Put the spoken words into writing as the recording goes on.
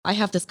I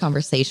have this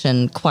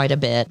conversation quite a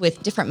bit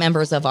with different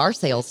members of our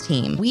sales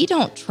team. We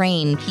don't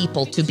train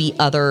people to be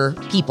other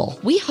people.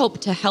 We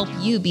hope to help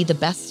you be the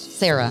best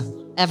Sara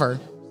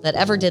that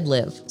ever did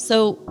live.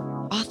 So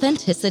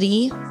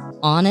authenticity,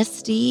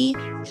 honesty,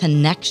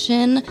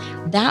 connection,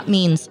 that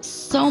means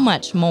so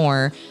much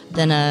more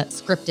than a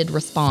scripted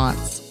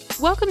response.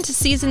 Welcome to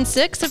Season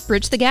 6 of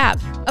Bridge the Gap,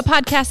 a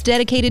podcast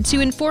dedicated to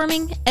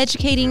informing,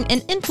 educating,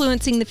 and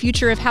influencing the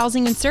future of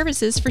housing and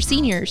services for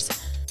seniors.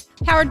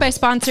 Powered by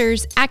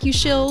sponsors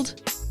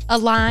AccuShield,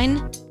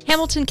 Align,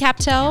 Hamilton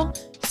Captel,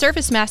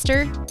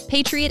 ServiceMaster,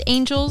 Patriot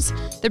Angels,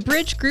 The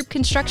Bridge Group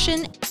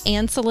Construction,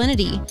 and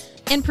Salinity,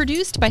 and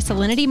produced by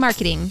Salinity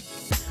Marketing.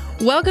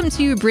 Welcome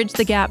to Bridge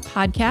the Gap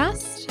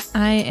podcast.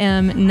 I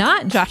am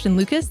not Josh and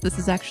Lucas. This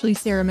is actually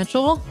Sara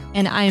Mitchell,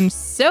 and I am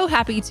so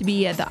happy to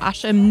be at the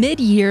ASHA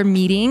mid-year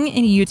meeting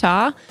in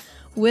Utah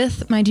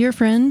with my dear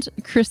friend,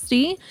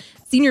 Christy,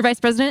 Senior Vice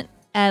President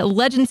at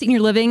Legend Senior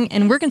Living,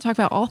 and we're going to talk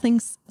about all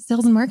things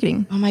sales and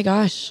marketing. Oh my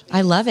gosh,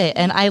 I love it.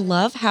 And I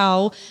love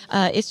how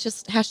it's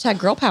just hashtag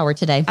girl power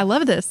today. I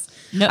love this.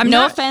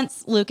 No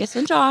offense, Lucas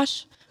and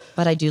Josh,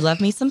 but I do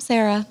love me some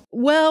Sara.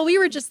 Well, we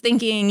were just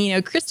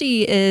thinking,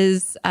 Christy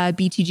is a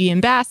BTG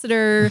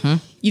ambassador.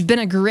 Mm-hmm. You've been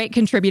a great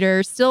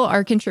contributor, still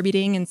are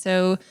contributing. And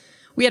so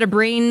we had a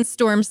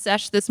brainstorm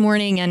sesh this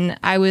morning, and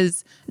I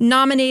was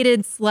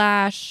nominated /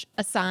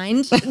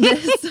 assigned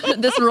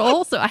this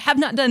role. So I have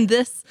not done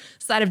this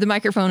side of the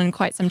microphone in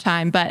quite some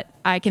time, but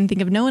I can think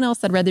of no one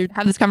else I'd rather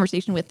have this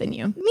conversation with than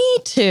you. Me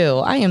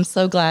too. I am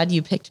so glad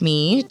you picked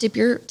me. Dip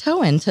your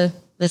toe into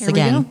this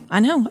again.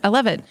 I know. I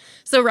love it.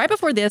 So right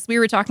before this, we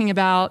were talking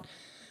about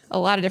a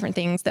lot of different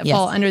things that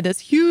fall under this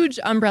huge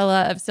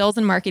umbrella of sales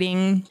and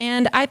marketing.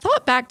 And I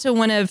thought back to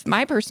one of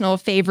my personal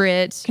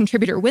favorite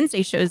Contributor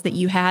Wednesday shows that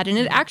you had. And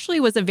it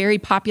actually was a very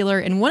popular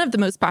and one of the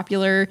most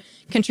popular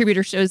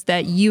contributor shows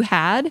that you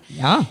had.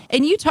 Yeah.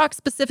 And you talked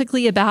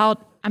specifically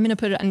about, I'm going to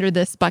put it under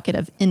this bucket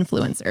of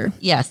influencer.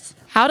 Yes.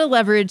 How to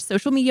leverage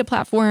social media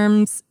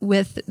platforms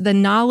with the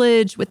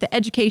knowledge, with the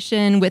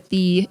education, with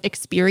the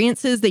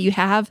experiences that you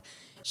have,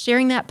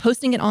 sharing that,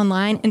 posting it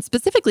online, and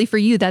specifically for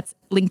you, that's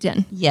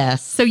LinkedIn.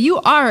 Yes. So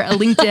you are a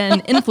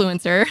LinkedIn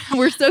influencer.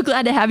 We're so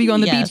glad to have you on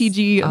the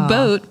BTG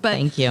boat. But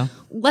thank you.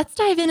 Let's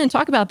dive in and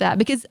talk about that,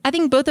 because I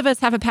think both of us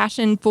have a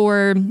passion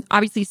for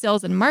obviously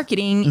sales and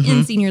marketing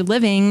in senior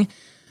living.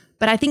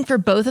 But I think for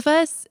both of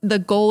us, the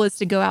goal is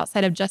to go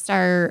outside of just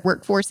our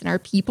workforce and our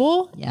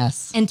people.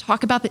 Yes. And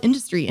talk about the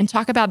industry and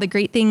talk about the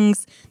great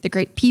things, the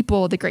great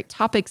people, the great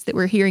topics that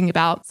we're hearing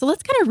about. So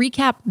let's kind of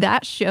recap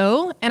that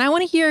show. And I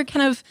want to hear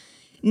kind of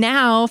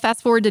now,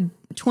 fast forward to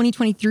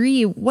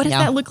 2023, what does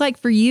that look like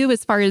for you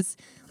as far as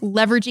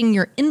leveraging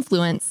your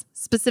influence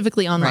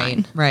specifically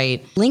online?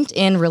 Right.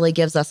 LinkedIn really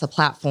gives us a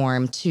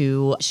platform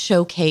to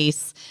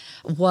showcase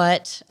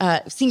what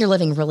senior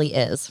living really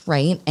is,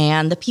 right?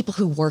 And the people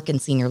who work in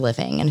senior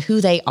living and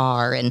who they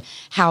are and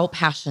how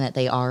passionate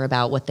they are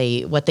about what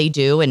they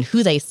do and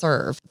who they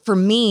serve. For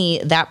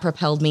me, that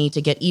propelled me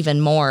to get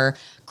even more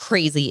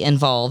crazy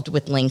involved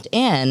with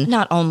LinkedIn,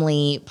 not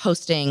only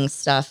posting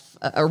stuff,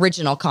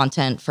 original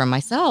content from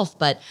myself,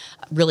 but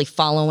really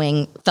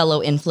following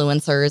fellow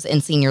influencers in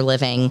senior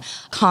living,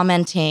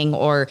 commenting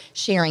or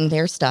sharing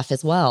their stuff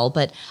as well.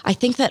 But I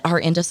think that our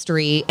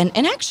industry and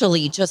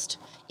actually just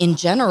in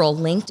general,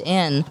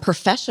 LinkedIn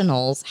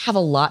professionals have a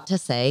lot to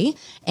say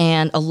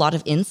and a lot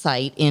of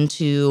insight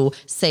into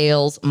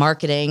sales,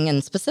 marketing,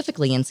 and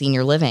specifically in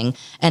senior living.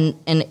 And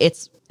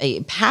it's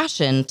a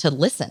passion to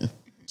listen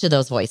to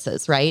those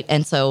voices, right?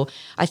 And so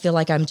I feel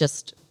like I'm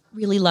just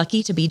really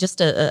lucky to be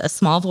just a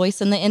small voice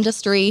in the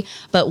industry,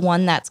 but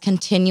one that's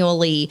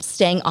continually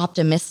staying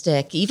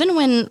optimistic, even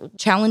when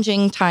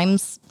challenging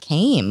times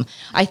came.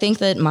 I think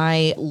that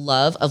my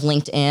love of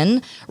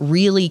LinkedIn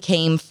really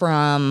came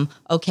from,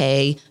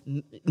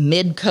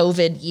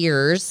 mid-COVID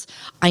years,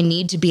 I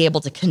need to be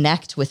able to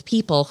connect with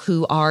people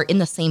who are in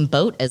the same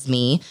boat as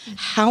me.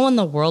 How in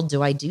the world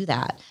do I do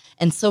that?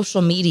 And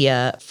social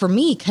media, for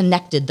me,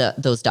 connected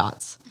those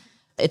dots.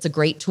 It's a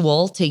great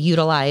tool to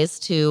utilize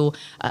to,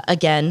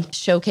 again,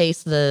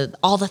 showcase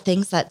all the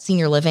things that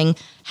senior living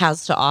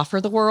has to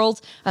offer the world,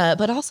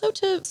 but also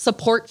to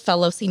support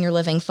fellow senior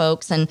living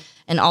folks and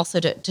also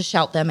to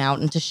shout them out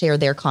and to share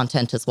their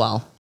content as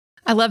well.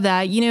 I love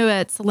that.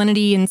 At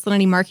Salinity and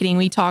Salinity Marketing,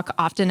 we talk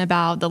often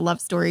about the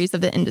love stories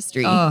of the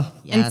industry. Oh,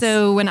 yes. And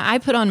so when I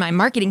put on my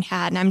marketing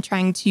hat and I'm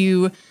trying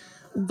to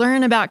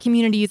learn about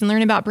communities and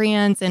learn about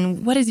brands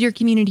and what is your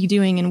community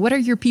doing and what are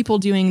your people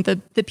doing,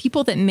 the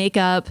people that make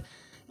up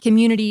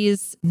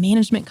communities,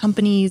 management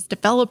companies,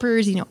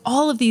 developers,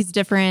 all of these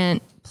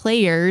different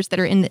players that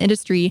are in the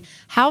industry,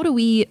 how do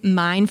we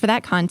mine for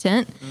that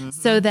content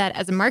so that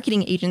as a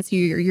marketing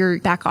agency or your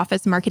back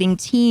office marketing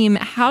team,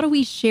 how do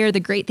we share the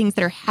great things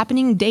that are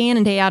happening day in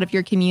and day out of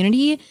your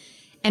community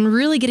and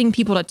really getting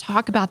people to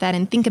talk about that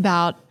and think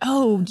about,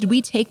 oh, did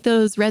we take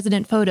those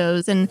resident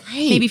photos? And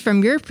maybe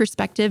from your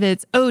perspective,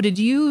 it's, oh, did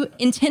you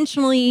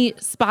intentionally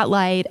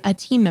spotlight a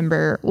team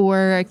member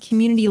or a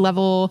community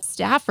level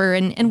staffer?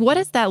 And what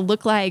does that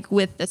look like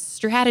with the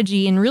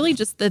strategy and really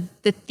just the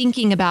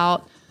thinking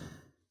about,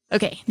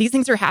 okay, these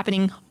things are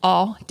happening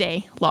all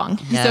day long.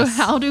 Yes. So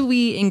how do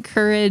we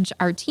encourage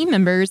our team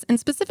members, and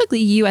specifically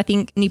you, I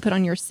think, and you put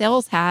on your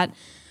sales hat,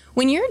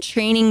 when you're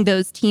training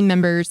those team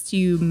members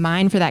to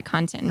mine for that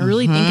content and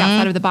really think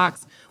outside of the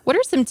box, what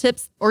are some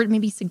tips or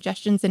maybe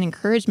suggestions and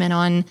encouragement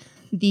on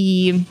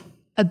the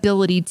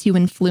ability to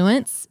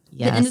influence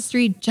the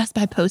industry just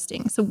by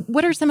posting? So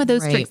what are some of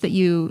those tricks that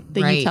you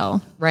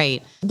tell?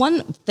 Right.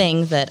 One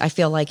thing that I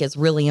feel like is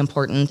really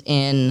important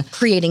in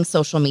creating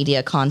social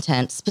media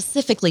content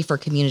specifically for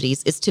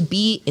communities is to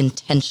be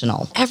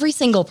intentional. Every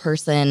single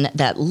person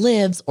that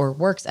lives or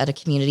works at a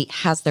community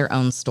has their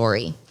own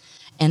story.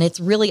 And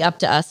it's really up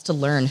to us to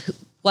learn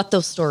what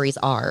those stories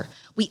are.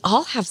 We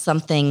all have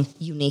something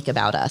unique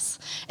about us.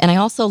 And I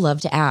also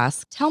love to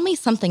ask, tell me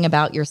something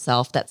about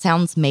yourself that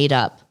sounds made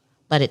up,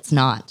 but it's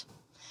not.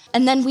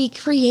 And then we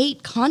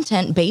create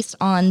content based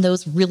on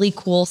those really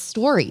cool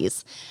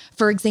stories.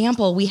 For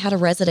example, we had a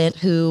resident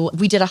who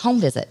we did a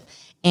home visit,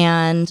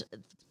 and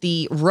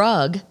the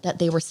rug that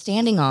they were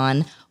standing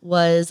on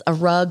was a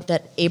rug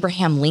that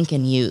Abraham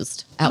Lincoln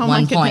used at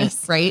one point,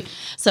 right?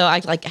 So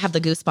I have the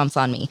goosebumps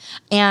on me.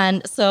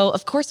 And so,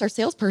 of course, our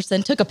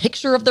salesperson took a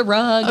picture of the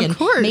rug and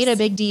made a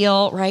big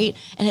deal, right?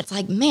 And it's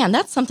like, man,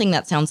 that's something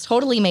that sounds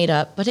totally made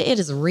up, but it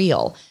is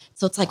real.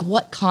 So it's like,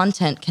 what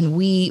content can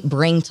we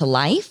bring to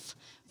life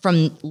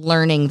from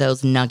learning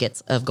those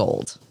nuggets of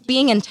gold?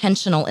 Being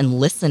intentional and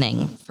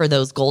listening for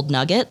those gold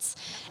nuggets.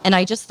 And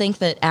I just think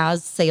that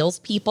as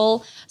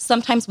salespeople,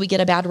 sometimes we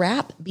get a bad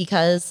rap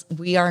because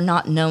we are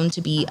not known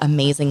to be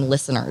amazing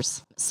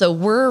listeners. So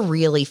we're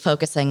really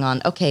focusing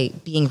on, okay,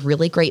 being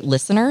really great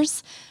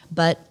listeners,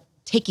 but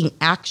taking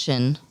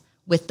action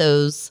with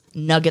those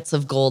nuggets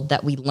of gold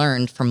that we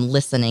learned from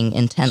listening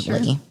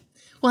intently. Sure.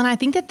 Well, and I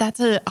think that that's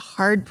a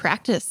hard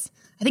practice.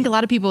 I think a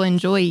lot of people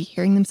enjoy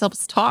hearing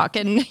themselves talk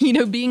and,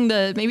 being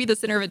maybe the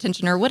center of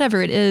attention or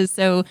whatever it is.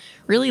 So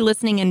really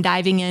listening and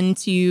diving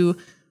into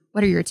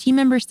what are your team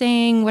members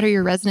saying? What are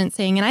your residents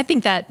saying? And I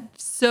think that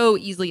so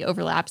easily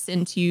overlaps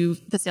into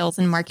the sales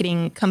and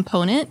marketing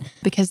component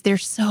because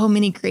there's so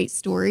many great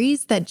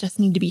stories that just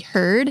need to be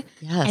heard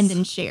and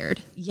then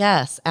shared.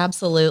 Yes,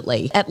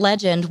 absolutely. At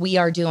Legend, we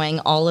are doing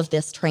all of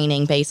this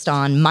training based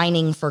on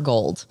mining for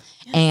gold.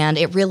 And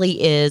it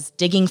really is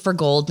digging for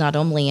gold, not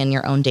only in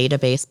your own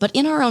database, but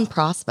in our own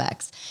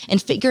prospects and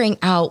figuring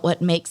out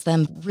what makes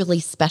them really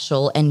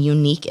special and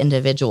unique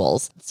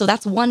individuals. So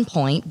that's one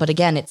point. But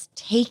again, it's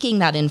taking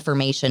that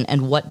information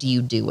and what do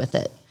you do with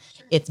it?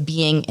 It's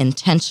being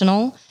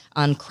intentional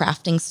on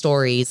crafting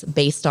stories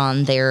based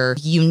on their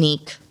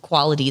unique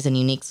qualities and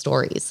unique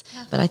stories.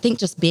 But I think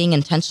just being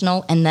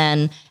intentional, and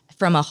then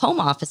from a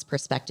home office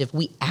perspective,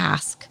 we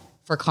ask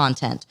for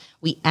content.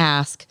 We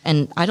ask,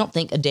 and I don't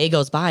think a day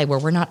goes by where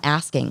we're not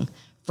asking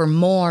for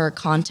more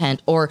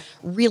content or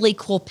really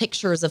cool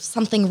pictures of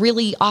something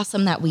really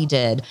awesome that we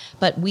did.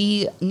 But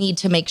we need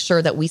to make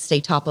sure that we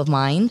stay top of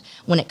mind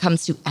when it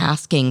comes to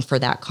asking for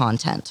that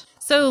content.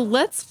 So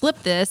let's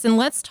flip this and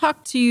let's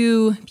talk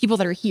to people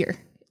that are here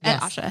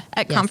at ASHA,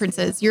 at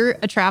conferences. You're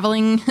a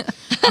traveling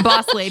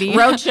boss lady.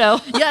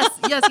 Roadshow.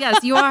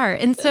 Yes, you are.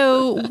 And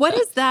so what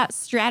is that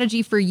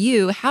strategy for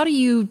you? How do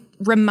you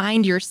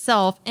remind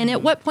yourself? And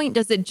at what point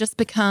does it just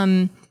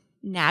become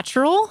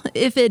natural,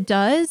 if it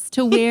does,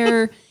 to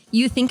where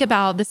you think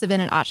about this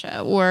event at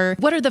ASHA? Or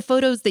what are the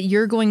photos that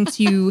you're going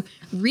to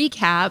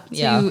recap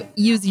to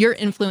use your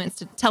influence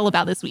to tell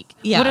about this week?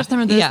 What are some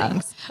of those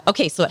things?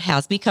 Okay, so it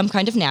has become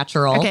kind of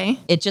natural. Okay.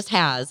 It just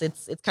has.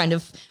 It's kind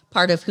of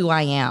part of who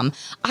I am.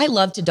 I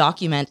love to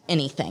document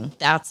anything.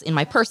 That's in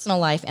my personal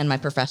life and my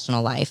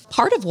professional life.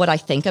 Part of what I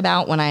think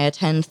about when I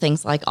attend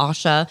things like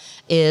ASHA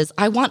is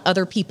I want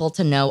other people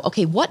to know,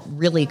 okay, what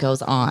really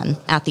goes on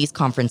at these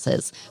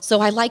conferences.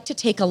 So I like to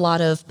take a lot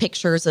of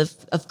pictures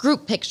of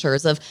group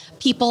pictures of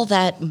people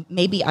that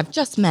maybe I've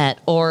just met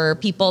or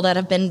people that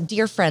have been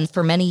dear friends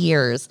for many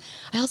years.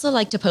 I also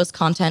like to post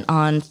content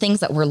on things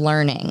that we're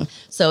learning.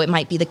 So it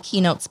might be the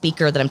keynote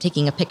speaker that I'm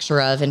taking a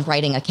picture of and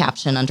writing a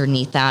caption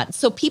underneath that.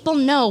 So people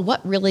know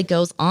what really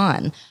goes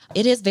on.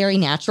 It is very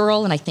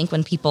natural. And I think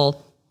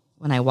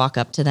when I walk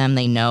up to them,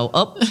 they know,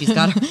 oh, she's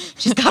got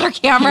her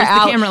camera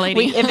out. The camera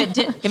lady.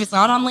 If it's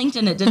not on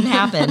LinkedIn, it didn't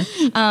happen.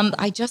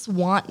 I just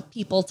want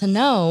people to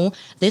know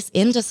this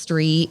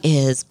industry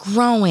is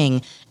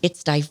growing.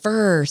 It's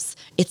diverse.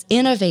 It's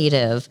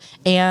innovative.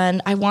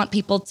 And I want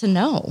people to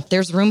know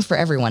there's room for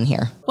everyone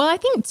here. Well, I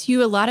think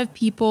too, a lot of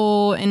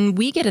people, and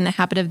we get in the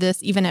habit of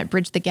this even at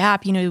Bridge the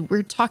Gap,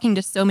 we're talking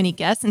to so many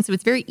guests. And so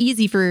it's very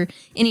easy for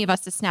any of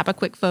us to snap a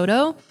quick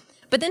photo.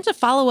 But then to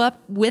follow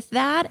up with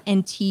that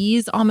and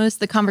tease almost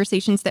the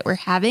conversations that we're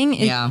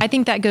having, I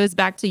think that goes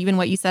back to even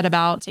what you said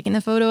about taking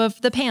the photo of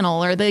the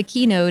panel or the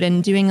keynote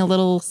and doing a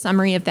little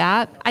summary of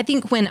that. I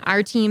think when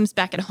our teams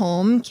back at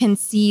home can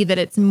see that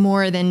it's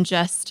more than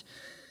just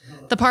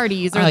the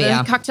parties or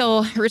the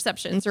cocktail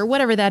receptions or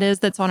whatever that is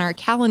that's on our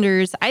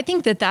calendars, I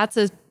think that that's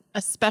a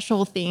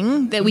special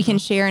thing that we can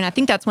share. And I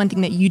think that's one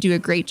thing that you do a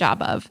great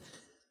job of.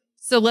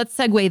 So let's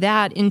segue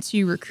that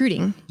into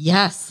recruiting.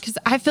 Yes. Because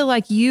I feel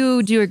like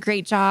you do a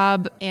great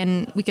job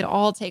and we could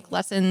all take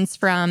lessons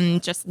from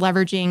just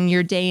leveraging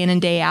your day in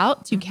and day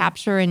out to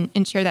capture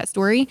and share that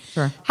story.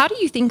 Sure. How do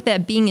you think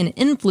that being an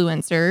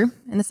influencer,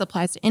 and this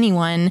applies to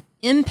anyone,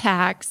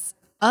 impacts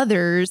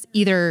others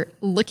either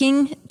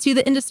looking to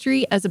the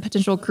industry as a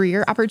potential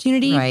career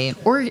opportunity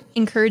or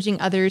encouraging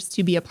others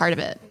to be a part of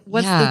it?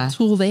 What's the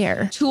tool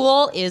there?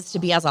 Tool is to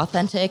be as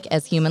authentic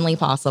as humanly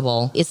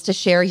possible, is to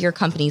share your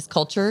company's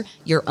culture,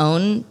 your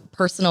own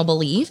personal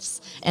beliefs,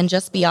 and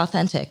just be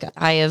authentic.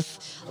 I have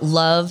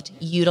loved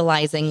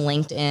utilizing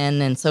LinkedIn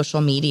and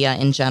social media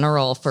in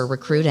general for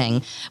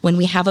recruiting. When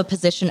we have a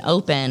position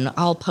open,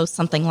 I'll post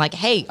something like,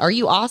 hey, are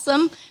you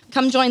awesome?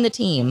 Come join the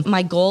team.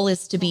 My goal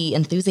is to be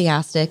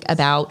enthusiastic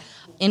about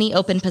any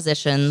open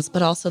positions,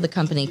 but also the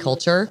company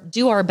culture.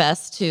 Do our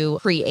best to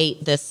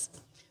create this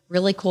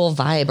really cool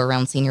vibe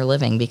around senior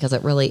living because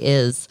it really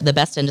is the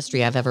best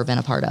industry I've ever been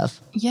a part of.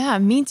 Yeah,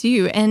 me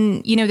too.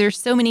 And, there's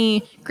so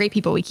many great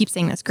people. We keep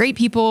saying this, great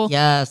people,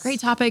 great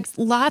topics,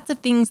 lots of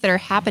things that are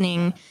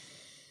happening.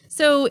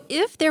 So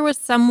if there was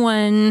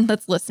someone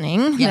that's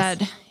listening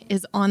that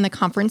is on the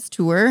conference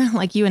tour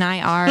like you and I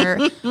are,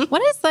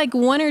 what is like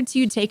one or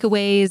two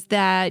takeaways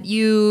that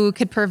you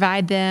could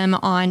provide them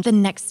on the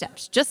next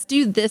steps? Just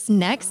do this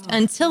next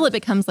until it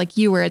becomes like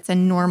you, where it's a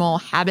normal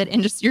habit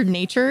and just your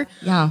nature.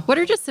 Yeah. What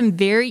are just some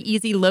very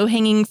easy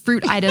low-hanging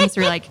fruit items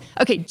where like,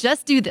 okay,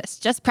 just do this,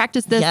 just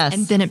practice this,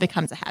 and then it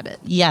becomes a habit?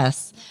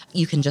 Yes.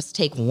 You can just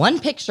take one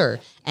picture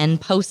and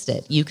post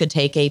it. You could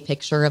take a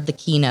picture of the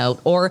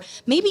keynote or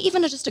maybe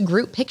even just a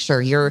group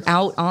picture. You're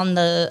out on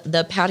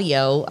the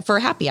patio for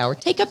a happy hour.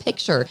 Take a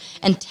picture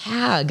and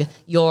tag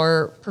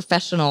your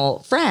professional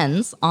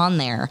friends on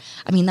there.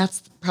 I mean,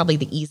 that's probably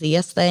the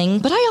easiest thing.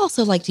 But I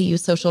also like to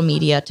use social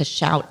media to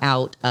shout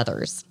out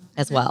others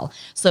as well.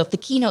 So if the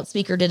keynote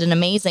speaker did an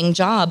amazing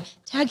job,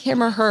 tag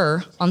him or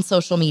her on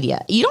social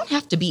media. You don't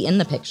have to be in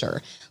the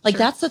picture. Like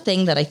that's the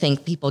thing that I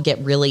think people get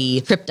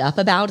really tripped up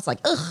about. It's like,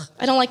 ugh,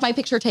 I don't like my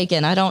picture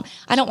taken. I don't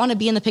want to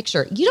be in the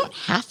picture. You don't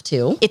have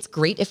to. It's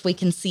great if we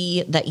can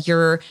see that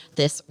you're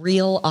this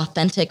real,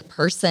 authentic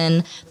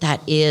person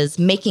that is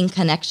making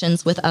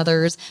connections with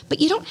others, but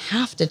you don't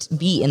have to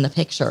be in the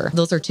picture.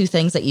 Those are two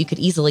things that you could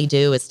easily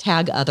do is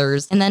tag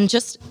others and then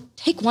just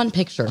take one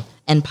picture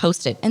and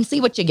post it and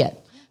see what you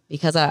get.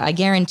 Because I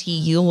guarantee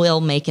you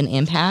will make an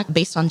impact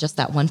based on just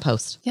that one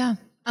post. Yeah,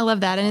 I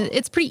love that. And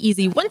it's pretty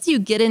easy. Once you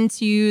get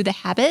into the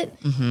habit,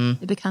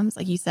 it becomes,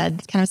 like you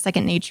said, kind of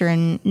second nature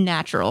and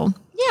natural.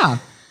 Yeah.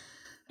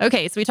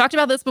 Okay, so we talked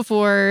about this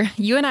before.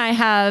 You and I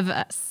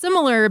have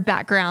similar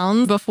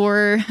backgrounds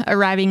before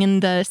arriving in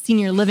the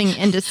senior living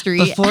industry.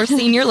 Before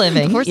senior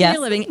living. Senior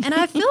living. And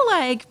I feel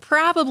like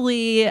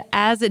probably,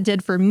 as it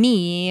did for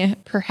me,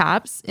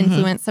 perhaps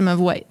influence some of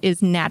what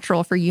is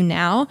natural for you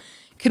now.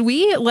 Could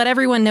we let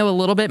everyone know a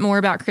little bit more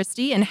about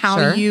Christy and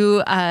how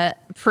you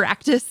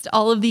practiced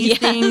all of these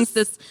things,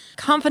 this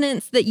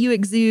confidence that you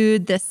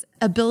exude, this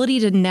ability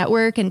to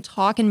network and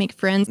talk and make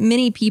friends?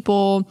 Many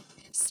people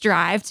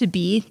strive to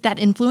be that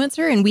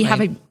influencer, and we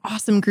have an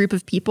awesome group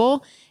of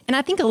people. And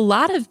I think a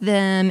lot of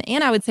them,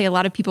 and I would say a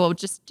lot of people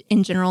just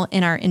in general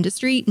in our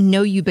industry,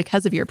 know you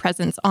because of your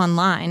presence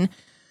online.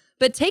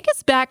 But take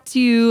us back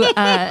to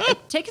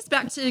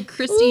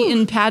Christy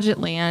in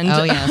pageant land.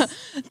 Oh, yes.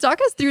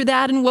 Talk us through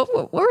that, and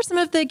what were some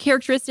of the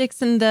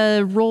characteristics and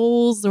the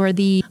roles or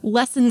the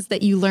lessons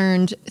that you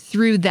learned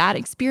through that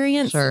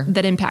experience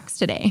that impacts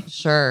today?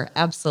 Sure,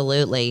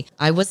 absolutely.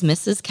 I was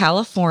Mrs.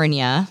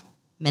 California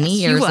many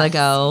years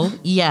ago.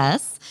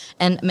 Yes.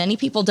 And many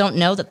people don't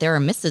know that there are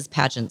Mrs.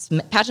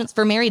 pageants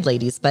for married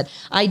ladies, but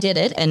I did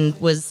it and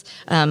was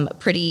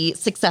pretty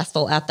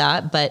successful at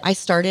that. But I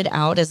started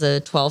out as a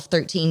 12,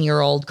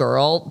 13-year-old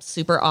girl,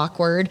 super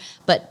awkward,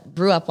 but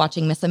grew up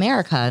watching Miss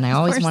America, and I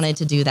always wanted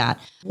to do that.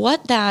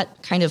 What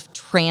that kind of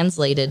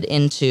translated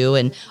into,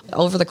 and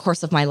over the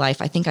course of my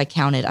life, I think I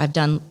counted, I've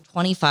done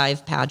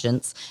 25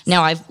 pageants.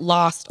 Now, I've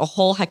lost a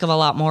whole heck of a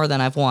lot more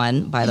than I've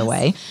won, by the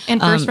way.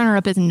 And first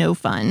runner-up is no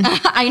fun.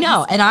 I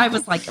know. And I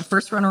was like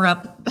first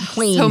runner-up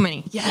queen. So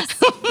many. Yes.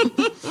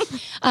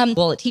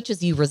 Well, it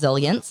teaches you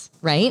resilience,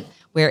 right?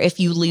 Where if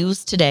you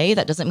lose today,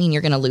 that doesn't mean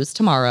you're going to lose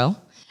tomorrow.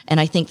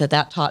 And I think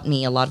that taught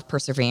me a lot of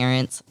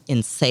perseverance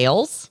in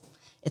sales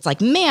It's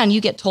like, man,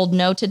 you get told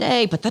no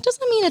today, but that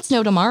doesn't mean it's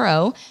no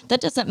tomorrow.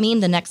 That doesn't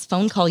mean the next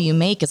phone call you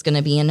make is going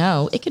to be a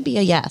no. It could be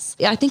a yes.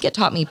 I think it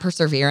taught me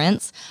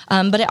perseverance,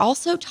 but it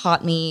also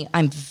taught me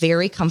I'm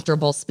very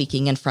comfortable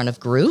speaking in front of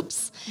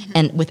groups.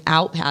 And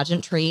without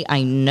pageantry,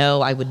 I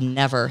know I would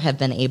never have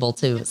been able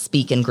to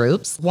speak in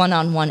groups.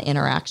 One-on-one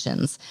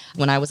interactions.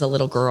 When I was a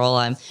little girl,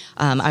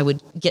 I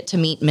would get to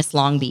meet Miss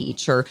Long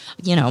Beach or,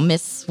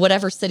 Miss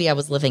whatever city I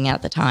was living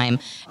at the time.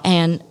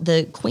 And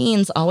the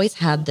queens always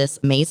had this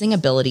amazing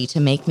ability to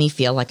make me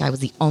feel like I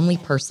was the only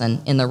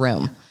person in the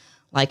room.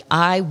 Like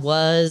I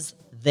was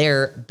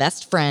their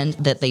best friend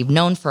that they've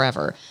known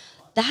forever.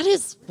 That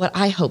is what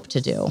I hope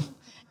to do,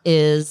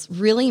 is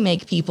really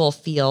make people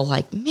feel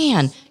like,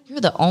 man,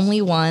 you're the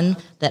only one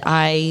that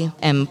I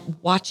am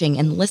watching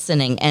and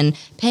listening and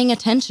paying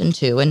attention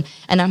to. And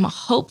I'm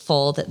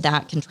hopeful that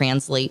that can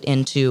translate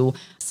into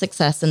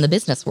success in the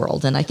business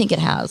world. And I think it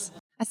has.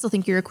 I still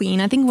think you're a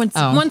queen. I think once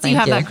you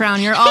have that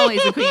crown, you're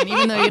always a queen,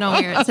 even though you don't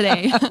wear it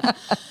today.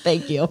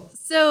 Thank you.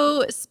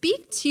 So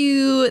speak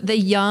to the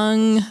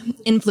young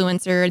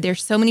influencer.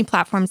 There's so many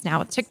platforms now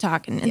with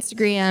TikTok and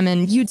Instagram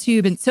and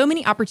YouTube and so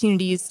many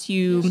opportunities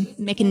to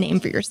make a name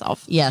for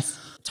yourself. Yes.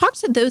 Talk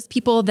to those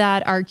people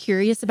that are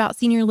curious about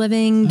senior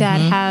living, that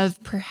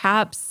have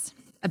perhaps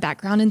a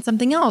background in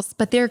something else,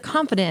 but they're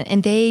confident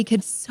and they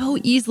could so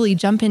easily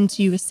jump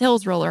into a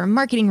sales role or a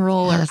marketing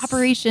role or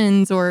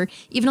operations, or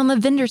even on the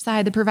vendor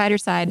side, the provider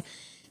side.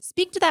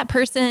 Speak to that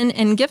person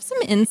and give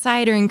some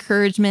insight or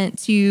encouragement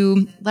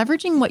to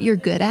leveraging what you're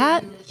good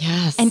at.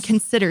 Yes. And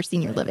consider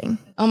senior living.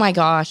 Oh my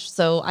gosh.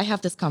 So I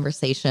have this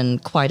conversation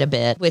quite a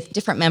bit with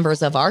different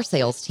members of our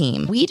sales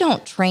team. We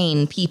don't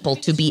train people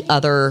to be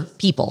other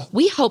people.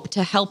 We hope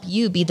to help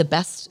you be the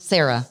best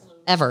Sara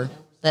ever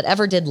that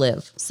ever did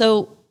live.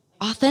 So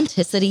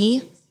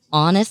authenticity,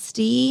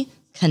 honesty,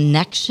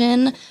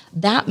 connection,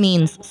 that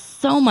means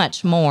so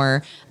much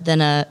more than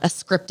a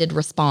scripted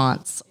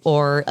response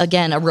or,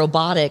 again, a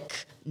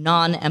robotic,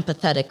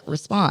 non-empathetic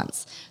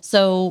response.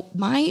 So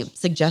my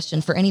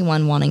suggestion for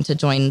anyone wanting to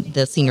join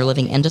the senior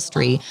living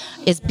industry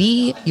is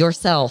be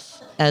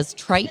yourself. As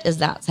trite as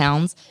that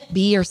sounds,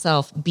 be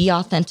yourself, be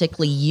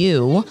authentically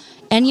you.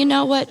 And you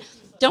know what?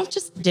 Don't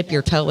just dip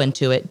your toe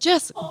into it.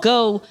 Just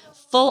go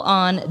full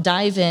on,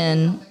 dive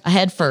in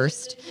head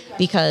first,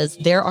 because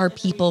there are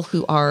people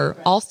who are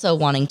also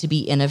wanting to be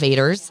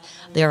innovators.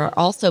 There are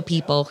also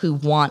people who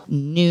want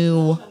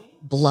new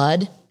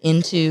blood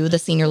into the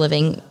senior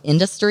living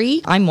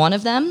industry. I'm one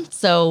of them.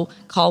 So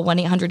call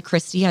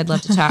 1-800-CHRISTY. I'd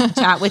love to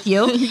chat with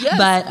you. Yes.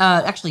 But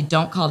actually,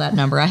 don't call that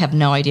number. I have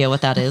no idea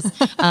what that is.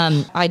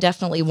 I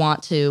definitely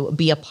want to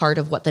be a part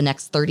of what the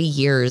next 30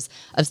 years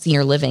of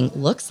senior living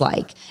looks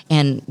like.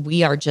 And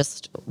we are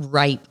just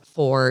ripe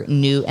for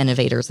new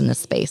innovators in this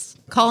space.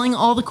 Calling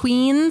all the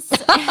queens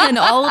and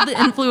all of the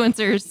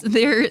influencers.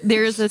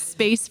 There's a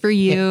space for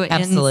you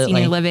in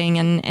senior living.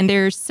 And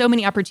there's so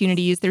many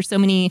opportunities. There's so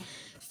many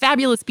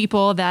fabulous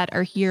people that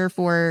are here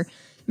for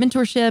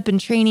mentorship and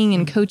training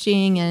and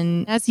coaching.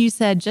 And as you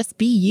said, just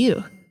be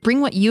you.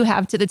 Bring what you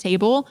have to the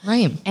table,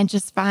 right? And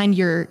just find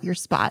your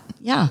spot.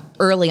 Yeah.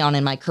 Early on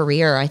in my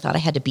career, I thought I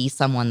had to be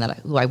someone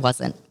who I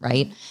wasn't,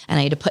 right? And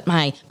I had to put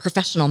my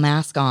professional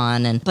mask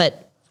on.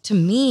 But to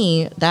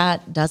me,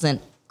 that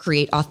doesn't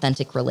create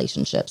authentic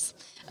relationships,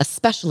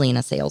 especially in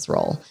a sales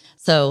role.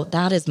 So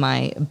that is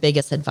my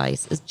biggest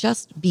advice, is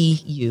just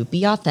be you,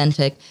 be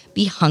authentic,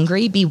 be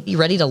hungry, be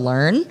ready to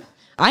learn.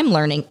 I'm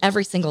learning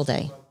every single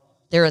day.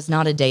 There is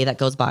not a day that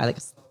goes by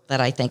that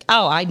I think,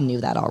 oh, I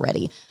knew that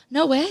already.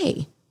 No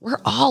way. We're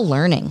all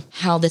learning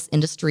how this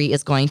industry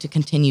is going to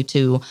continue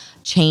to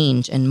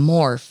change and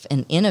morph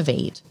and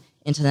innovate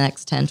into the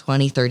next 10,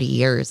 20, 30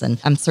 years.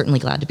 And I'm certainly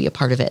glad to be a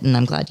part of it. And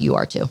I'm glad you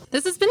are too.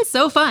 This has been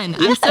so fun.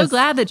 Yes. I'm so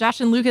glad that Josh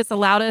and Lucas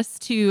allowed us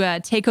to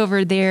take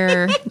over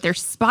their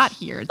spot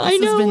here.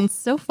 This has been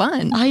so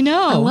fun. I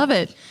know. I love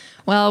it.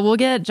 Well, we'll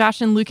get Josh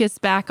and Lucas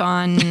back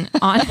on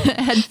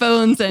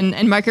headphones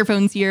and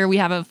microphones here. We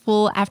have a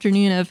full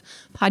afternoon of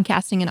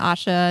podcasting in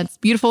Asha. It's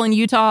beautiful in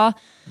Utah.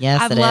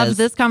 Yes, I've loved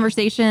this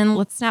conversation.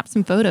 Let's snap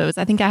some photos.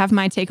 I think I have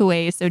my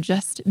takeaway. So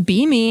just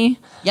be me.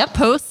 Yep.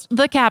 Post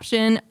the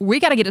caption. We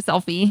got to get a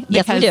selfie.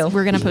 Yes, we do.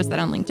 We're going to post that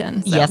on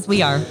LinkedIn. So. Yes,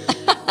 we are.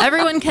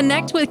 Everyone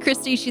connect with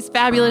Christy. She's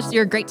fabulous.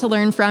 You're great to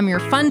learn from.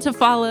 You're fun to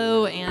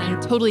follow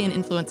and totally an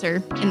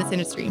influencer in this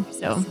industry.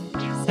 So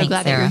Thanks,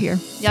 glad Sara. that you're here.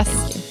 Yes.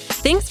 Thank you.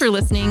 Thanks for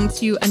listening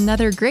to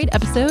another great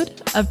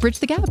episode of Bridge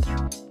the Gap.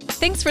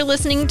 Thanks for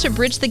listening to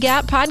Bridge the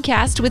Gap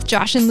podcast with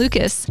Josh and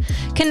Lucas.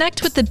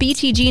 Connect with the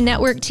BTG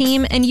Network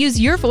team and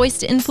use your voice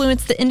to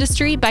influence the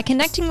industry by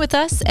connecting with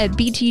us at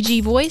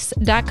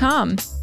btgvoice.com.